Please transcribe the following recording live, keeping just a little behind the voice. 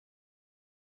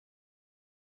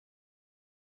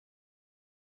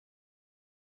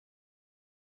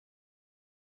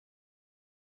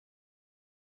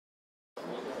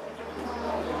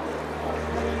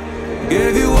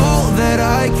Gave you all that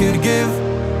I could give,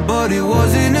 but it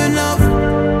wasn't enough.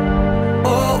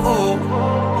 Oh,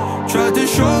 oh. Tried to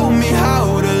show me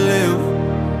how to live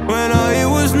when I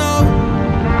was numb.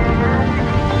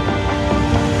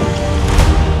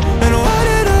 And why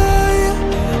did I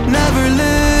never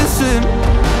listen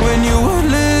when you would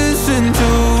listen to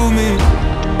me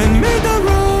and make the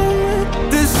wrong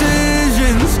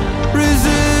decisions,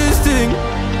 resisting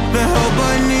the help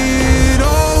I need?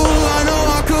 Oh, I know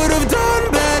I could have done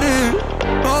better.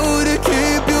 Oh, to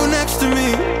keep you next to me.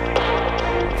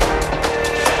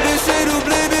 They say to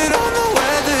blame it on the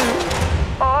weather.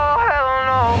 Oh, hell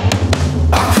no.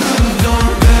 I could have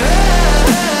done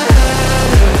better.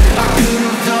 I could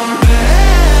have done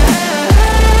better.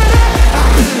 I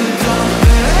could have done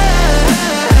better.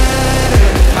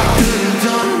 I could have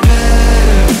done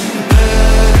better, better.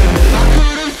 I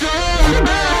could have done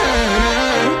better.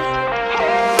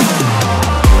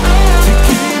 To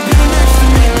keep you next to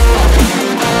me. I could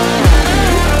have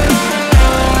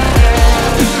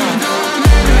done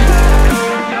better.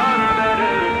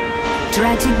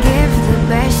 Tried to give the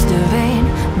best of it,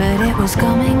 but it was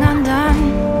coming undone.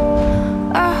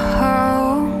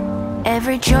 Oh,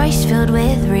 every choice filled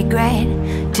with regret,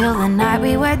 till the night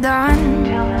we were done.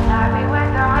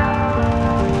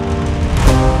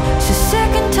 So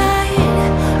sick and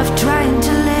tired of trying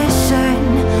to listen,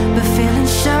 but feeling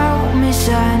so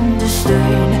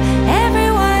misunderstood.